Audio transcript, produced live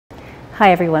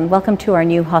Hi everyone, welcome to our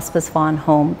new Hospice Vaughan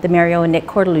home, the Mario and Nick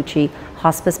Cordellucci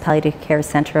Hospice Palliative Care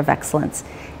Center of Excellence.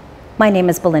 My name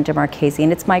is Belinda Marchese,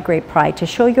 and it's my great pride to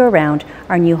show you around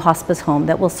our new hospice home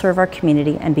that will serve our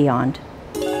community and beyond.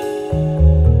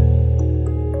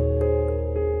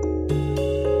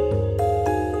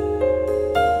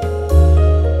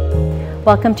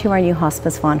 Welcome to our new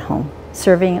Hospice Vaughan home,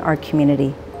 serving our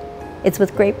community. It's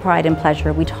with great pride and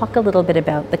pleasure we talk a little bit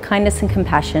about the kindness and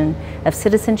compassion of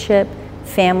citizenship,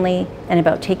 family, and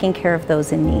about taking care of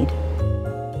those in need.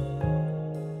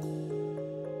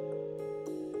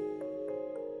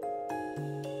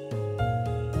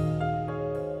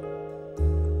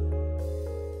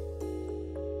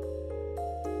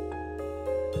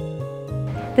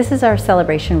 This is our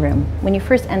celebration room. When you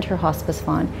first enter Hospice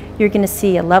Vaughan, you're going to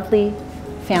see a lovely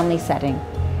family setting.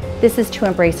 This is to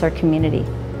embrace our community.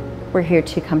 We're here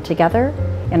to come together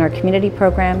in our community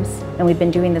programs, and we've been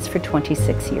doing this for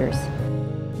 26 years.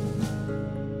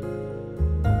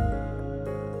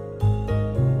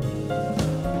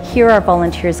 Here our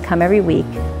volunteers come every week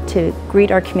to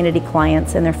greet our community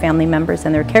clients and their family members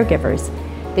and their caregivers.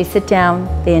 They sit down,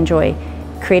 they enjoy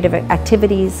creative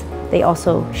activities, they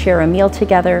also share a meal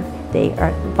together,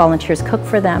 volunteers cook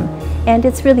for them, and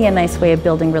it's really a nice way of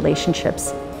building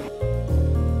relationships.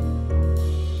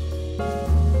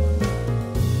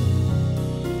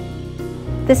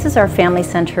 This is our family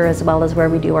center as well as where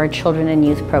we do our children and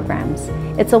youth programs.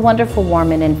 It's a wonderful,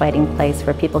 warm and inviting place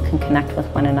where people can connect with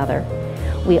one another.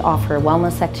 We offer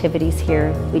wellness activities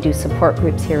here, we do support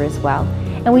groups here as well,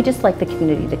 and we just like the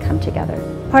community to come together.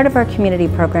 Part of our community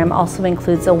program also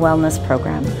includes a wellness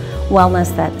program,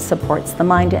 wellness that supports the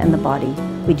mind and the body.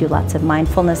 We do lots of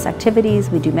mindfulness activities,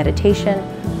 we do meditation,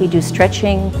 we do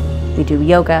stretching, we do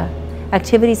yoga,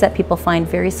 activities that people find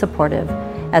very supportive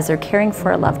as they're caring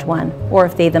for a loved one or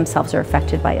if they themselves are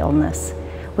affected by illness.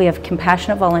 We have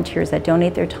compassionate volunteers that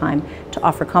donate their time to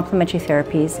offer complementary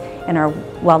therapies in our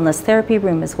wellness therapy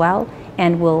room as well,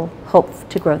 and we'll hope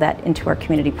to grow that into our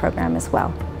community program as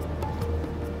well.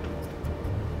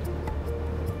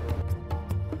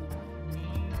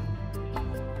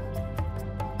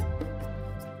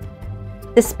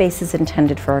 This space is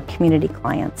intended for our community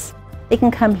clients. They can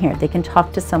come here, they can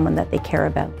talk to someone that they care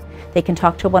about. They can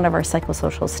talk to one of our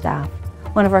psychosocial staff,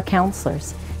 one of our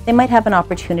counselors. They might have an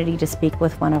opportunity to speak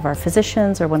with one of our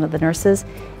physicians or one of the nurses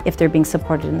if they're being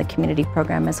supported in the community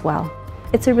program as well.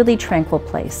 It's a really tranquil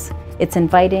place. It's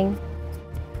inviting,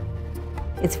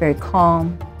 it's very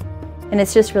calm, and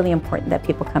it's just really important that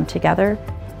people come together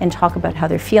and talk about how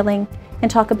they're feeling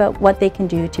and talk about what they can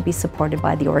do to be supported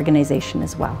by the organization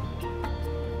as well.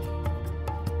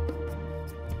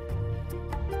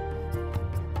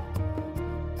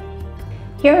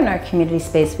 Here in our community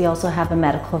space, we also have a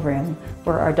medical room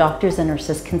where our doctors and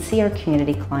nurses can see our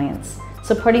community clients.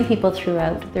 Supporting people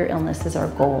throughout their illness is our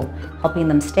goal, helping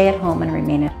them stay at home and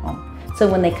remain at home.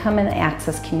 So when they come and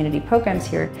access community programs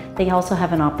here, they also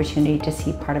have an opportunity to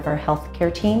see part of our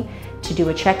healthcare team, to do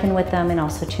a check-in with them, and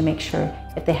also to make sure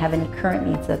if they have any current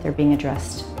needs that they're being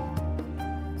addressed.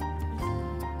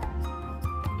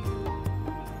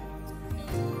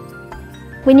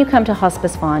 When you come to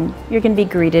Hospice Vaughan, you're going to be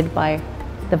greeted by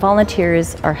the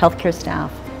volunteers, our healthcare staff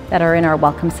that are in our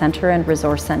Welcome Center and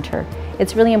Resource Center.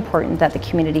 It's really important that the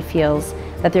community feels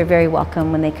that they're very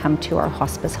welcome when they come to our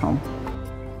hospice home.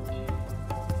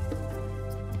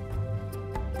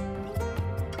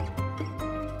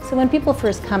 So when people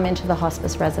first come into the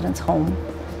hospice residence home,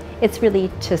 it's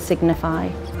really to signify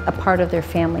a part of their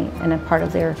family and a part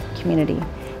of their community.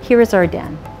 Here is our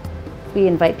den. We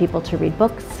invite people to read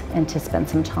books and to spend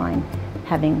some time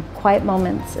having quiet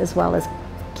moments as well as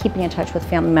keeping in touch with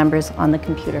family members on the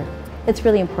computer. It's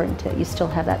really important that you still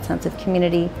have that sense of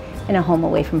community in a home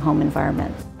away from home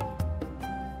environment.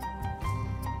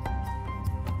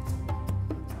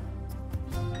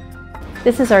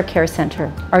 This is our care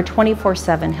center, our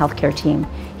 24/7 healthcare team,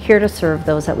 here to serve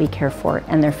those that we care for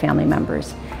and their family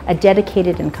members. A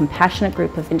dedicated and compassionate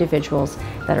group of individuals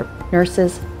that are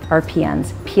nurses,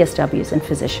 RPNs, PSWs, and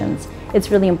physicians. It's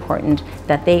really important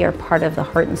that they are part of the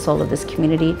heart and soul of this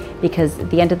community because at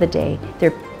the end of the day,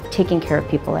 they're taking care of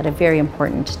people at a very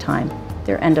important time,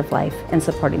 their end of life, and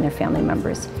supporting their family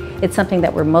members. It's something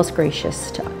that we're most gracious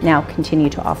to now continue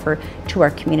to offer to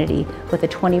our community with a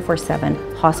 24/7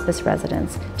 hospice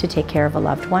residence to take care of a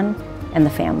loved one and the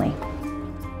family.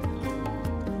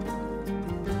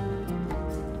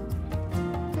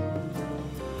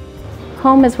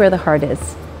 Home is where the heart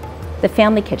is. The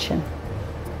family kitchen,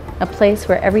 a place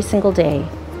where every single day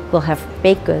we'll have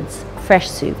baked goods, fresh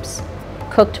soups,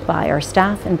 cooked by our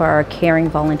staff and by our caring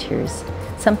volunteers,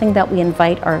 something that we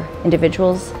invite our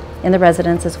individuals in the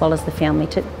residents as well as the family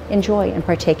to enjoy and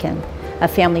partake in. A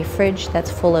family fridge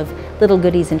that's full of little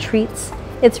goodies and treats.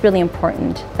 It's really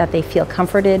important that they feel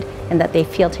comforted and that they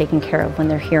feel taken care of when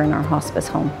they're here in our hospice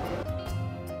home.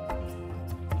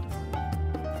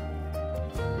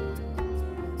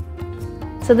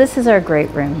 So this is our great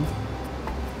room,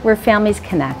 where families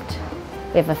connect.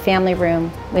 We have a family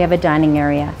room, we have a dining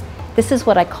area. This is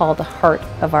what I call the heart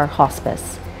of our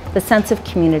hospice, the sense of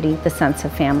community, the sense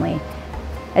of family.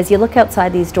 As you look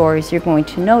outside these doors, you're going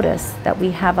to notice that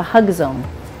we have a hug zone,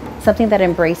 something that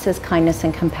embraces kindness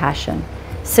and compassion.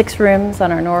 6 rooms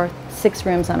on our north, 6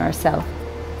 rooms on our south,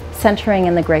 centering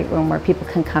in the great room where people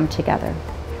can come together.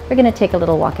 We're going to take a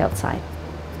little walk outside.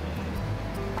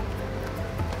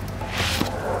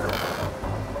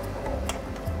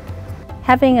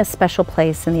 Having a special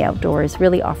place in the outdoors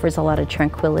really offers a lot of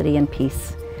tranquility and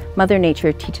peace. Mother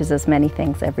Nature teaches us many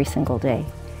things every single day.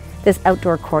 This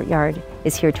outdoor courtyard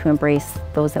is here to embrace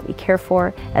those that we care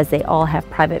for, as they all have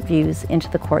private views into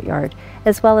the courtyard,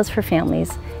 as well as for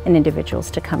families and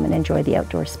individuals to come and enjoy the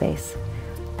outdoor space.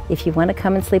 If you want to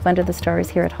come and sleep under the stars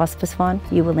here at Hospice Vaughan,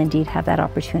 you will indeed have that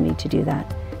opportunity to do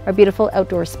that. Our beautiful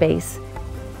outdoor space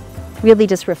really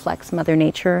just reflects Mother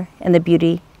Nature and the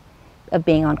beauty of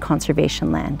being on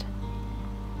conservation land.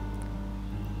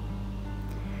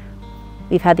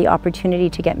 We've had the opportunity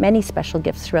to get many special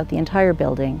gifts throughout the entire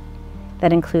building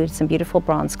that include some beautiful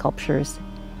bronze sculptures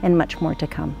and much more to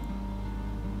come.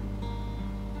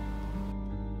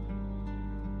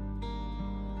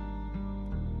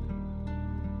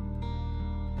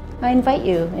 I invite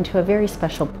you into a very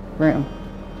special room.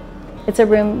 It's a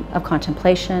room of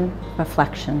contemplation,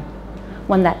 reflection,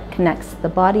 one that connects the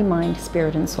body, mind,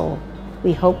 spirit, and soul.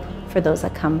 We hope for those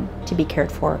that come to be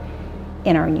cared for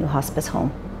in our new hospice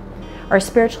home. Our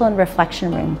spiritual and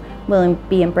reflection room will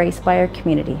be embraced by our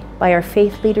community, by our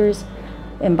faith leaders,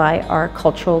 and by our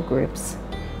cultural groups.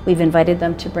 We've invited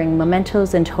them to bring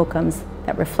mementos and tokens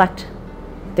that reflect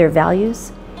their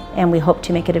values, and we hope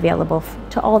to make it available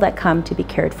to all that come to be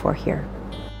cared for here.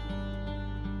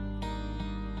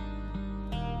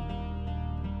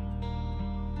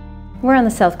 We're on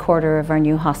the south quarter of our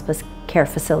new hospice care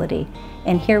facility,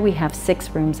 and here we have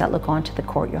 6 rooms that look onto the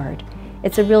courtyard.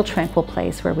 It's a real tranquil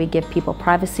place where we give people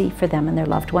privacy for them and their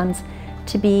loved ones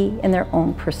to be in their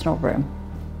own personal room.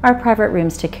 Our private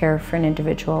rooms to care for an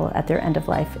individual at their end of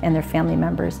life and their family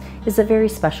members is a very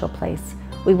special place.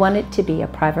 We want it to be a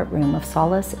private room of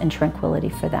solace and tranquility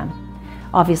for them.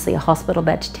 Obviously, a hospital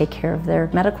bed to take care of their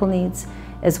medical needs,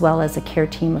 as well as a care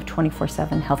team of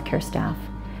 24/7 healthcare staff.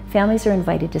 Families are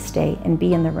invited to stay and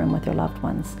be in the room with their loved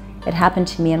ones. It happened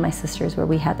to me and my sisters where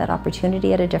we had that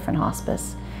opportunity at a different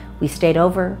hospice. We stayed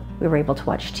over, we were able to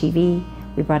watch TV,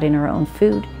 we brought in our own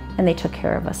food, and they took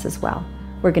care of us as well.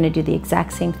 We're going to do the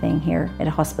exact same thing here at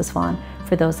Hospice Vaughan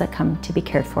for those that come to be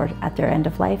cared for at their end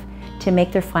of life, to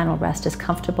make their final rest as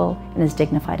comfortable and as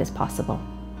dignified as possible.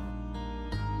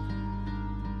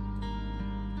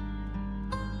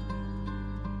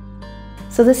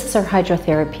 So this is our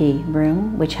hydrotherapy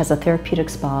room, which has a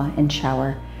therapeutic spa and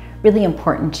shower. Really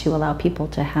important to allow people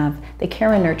to have the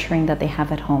care and nurturing that they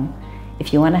have at home.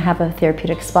 If you want to have a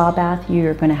therapeutic spa bath,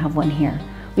 you're going to have one here.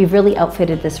 We've really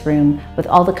outfitted this room with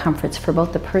all the comforts for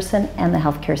both the person and the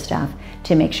healthcare staff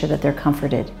to make sure that they're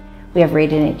comforted. We have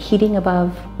radiant heating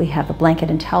above, we have a blanket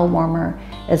and towel warmer,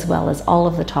 as well as all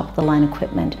of the top of the line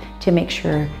equipment to make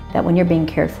sure that when you're being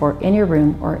cared for in your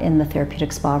room or in the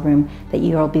therapeutic spa room, that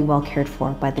you will be well cared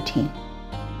for by the team.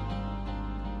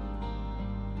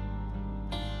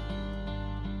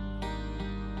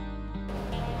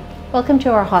 Welcome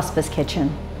to our hospice kitchen,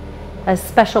 a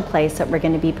special place that we're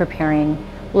going to be preparing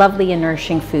lovely and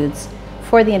nourishing foods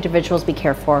for the individuals we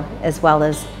care for, as well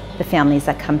as the families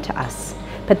that come to us.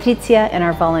 Patricia and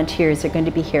our volunteers are going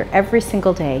to be here every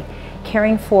single day,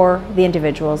 caring for the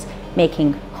individuals,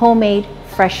 making homemade,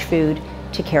 fresh food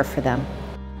to care for them.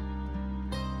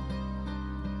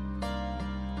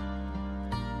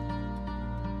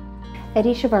 At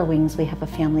each of our wings, we have a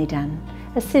family den,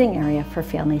 a sitting area for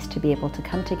families to be able to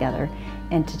come together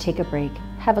and to take a break,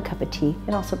 have a cup of tea,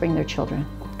 and also bring their children.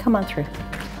 Come on through.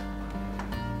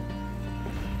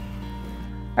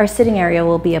 Our sitting area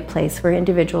will be a place where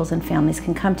individuals and families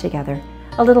can come together,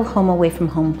 a little home away from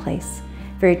home place.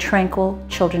 Very tranquil,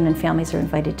 children and families are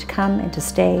invited to come and to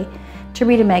stay, to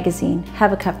read a magazine,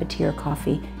 have a cup of tea or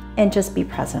coffee, and just be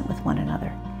present with one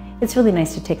another. It's really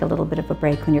nice to take a little bit of a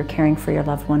break when you're caring for your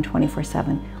loved one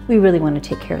 24/7. We really want to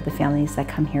take care of the families that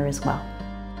come here as well.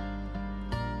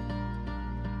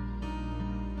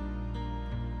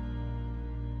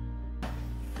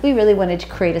 We really wanted to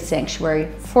create a sanctuary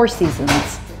for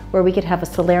seasons where we could have a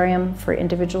solarium for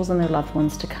individuals and their loved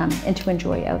ones to come and to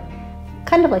enjoy out,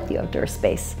 kind of like the outdoor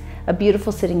space. A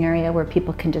beautiful sitting area where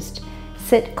people can just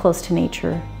sit close to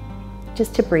nature,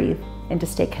 just to breathe and to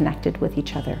stay connected with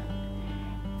each other.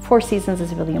 Four seasons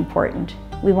is really important.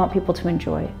 We want people to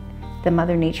enjoy the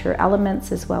Mother Nature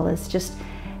elements as well as just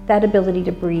that ability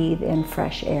to breathe in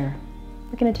fresh air.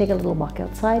 We're going to take a little walk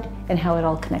outside and how it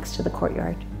all connects to the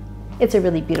courtyard. It's a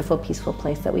really beautiful, peaceful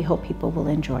place that we hope people will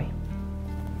enjoy.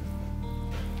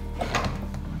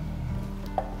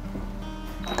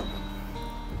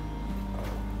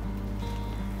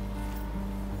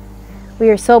 We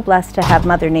are so blessed to have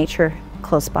Mother Nature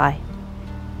close by.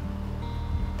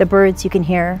 The birds you can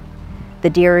hear, the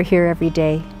deer are here every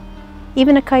day,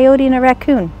 even a coyote and a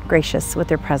raccoon gracious with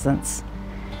their presence.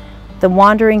 The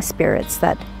wandering spirits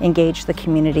that engage the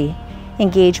community,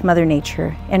 engage Mother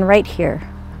Nature, and right here,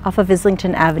 off of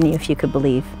Islington Avenue, if you could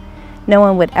believe, no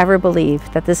one would ever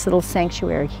believe that this little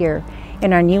sanctuary here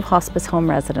in our new hospice home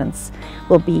residence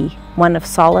will be one of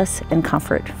solace and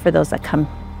comfort for those that come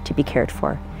to be cared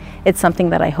for. It's something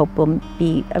that I hope will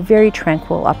be a very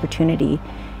tranquil opportunity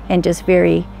and just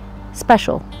very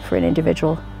special for an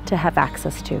individual to have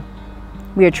access to.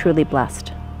 We are truly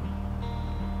blessed.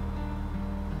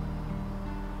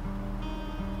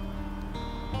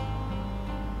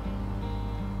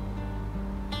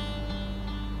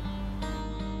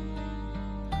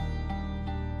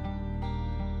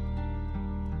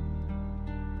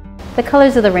 The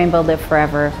colors of the rainbow live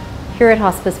forever. Here at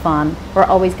Hospice Vaughan, we're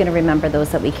always going to remember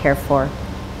those that we care for.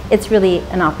 It's really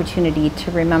an opportunity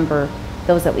to remember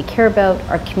those that we care about,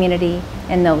 our community,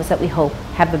 and those that we hope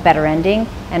have a better ending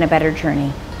and a better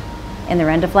journey in their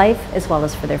end of life as well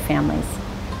as for their families.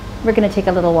 We're going to take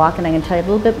a little walk and I'm going to tell you a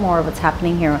little bit more of what's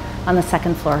happening here on the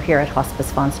second floor here at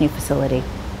Hospice Vaughan's new facility.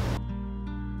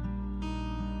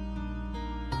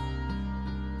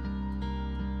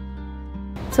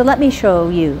 So let me show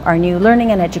you our new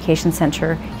Learning and Education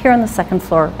Center here on the second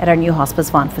floor at our new Hospice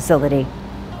Vaughan facility.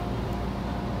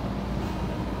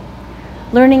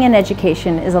 Learning and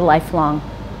education is a lifelong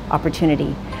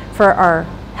opportunity for our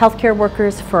healthcare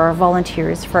workers, for our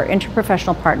volunteers, for our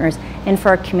interprofessional partners, and for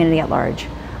our community at large.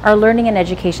 Our Learning and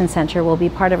Education Center will be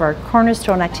part of our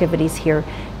cornerstone activities here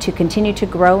to continue to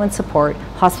grow and support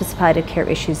hospice palliative care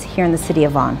issues here in the City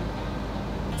of Vaughan.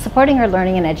 Supporting our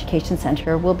Learning and Education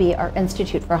Center will be our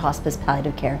Institute for Hospice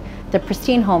Palliative Care. The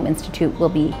Pristine Home Institute will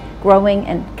be growing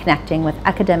and connecting with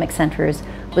academic centers,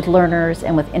 with learners,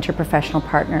 and with interprofessional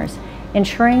partners,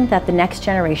 ensuring that the next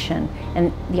generation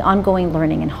and the ongoing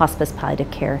learning in hospice palliative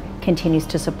care continues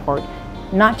to support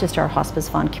not just our Hospice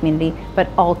Vaughan community, but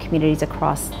all communities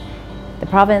across the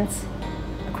province,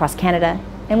 across Canada,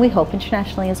 and we hope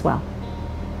internationally as well.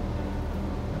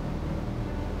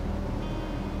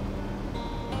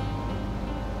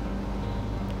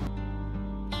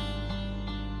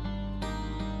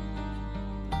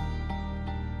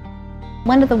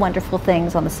 One of the wonderful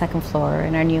things on the second floor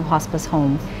in our new hospice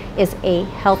home is a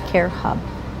healthcare hub,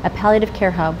 a palliative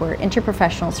care hub where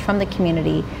interprofessionals from the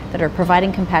community that are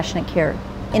providing compassionate care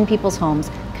in people's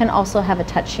homes can also have a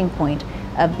touching point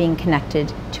of being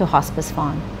connected to Hospice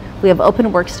Vaughan. We have open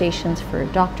workstations for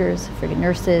doctors, for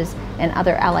nurses, and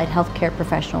other allied healthcare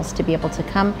professionals to be able to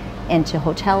come and to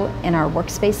hotel in our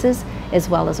workspaces, as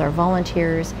well as our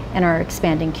volunteers and our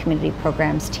expanding community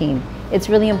programs team. It's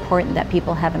really important that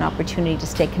people have an opportunity to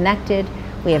stay connected.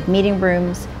 We have meeting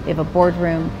rooms, we have a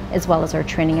boardroom, as well as our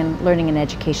Training and Learning and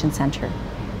Education Center.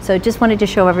 So just wanted to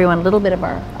show everyone a little bit of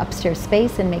our upstairs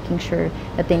space and making sure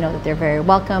that they know that they're very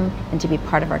welcome and to be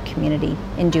part of our community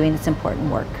in doing this important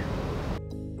work.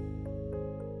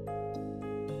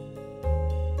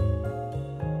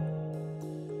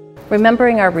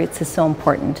 Remembering our roots is so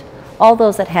important. All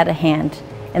those that had a hand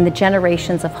in the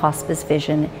generations of hospice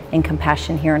vision and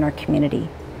compassion here in our community.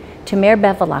 To Mayor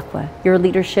Bevilacqua, your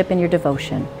leadership and your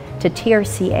devotion, to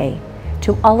TRCA,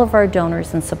 to all of our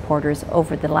donors and supporters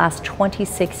over the last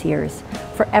 26 years,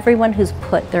 for everyone who's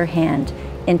put their hand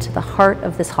into the heart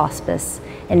of this hospice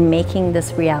and making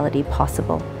this reality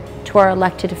possible, to our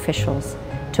elected officials,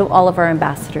 to all of our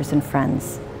ambassadors and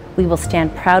friends. We will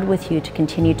stand proud with you to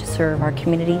continue to serve our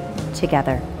community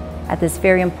together at this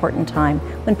very important time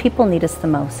when people need us the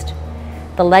most.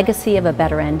 The legacy of a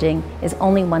better ending is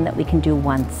only one that we can do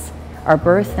once. Our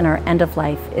birth and our end of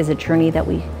life is a journey that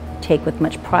we take with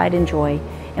much pride and joy,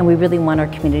 and we really want our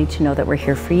community to know that we're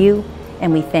here for you,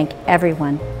 and we thank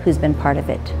everyone who's been part of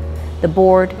it. The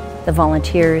board, the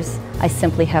volunteers, I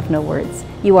simply have no words.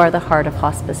 You are the heart of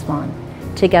Hospice Vaughan.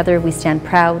 Together we stand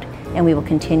proud, and we will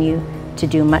continue to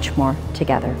do much more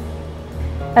together.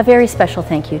 A very special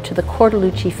thank you to the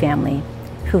Cordellucci family,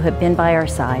 who have been by our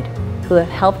side, who have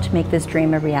helped make this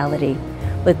dream a reality,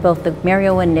 with both the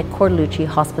Mario and Nick Corlucci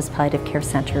Hospice Palliative Care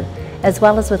Center, as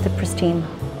well as with the Pristine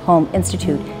Home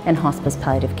Institute and Hospice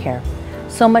Palliative Care.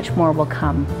 So much more will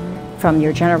come from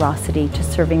your generosity to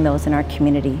serving those in our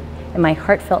community, and my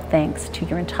heartfelt thanks to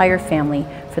your entire family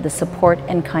for the support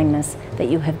and kindness that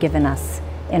you have given us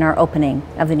in our opening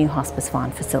of the new Hospice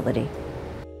Vaughan facility.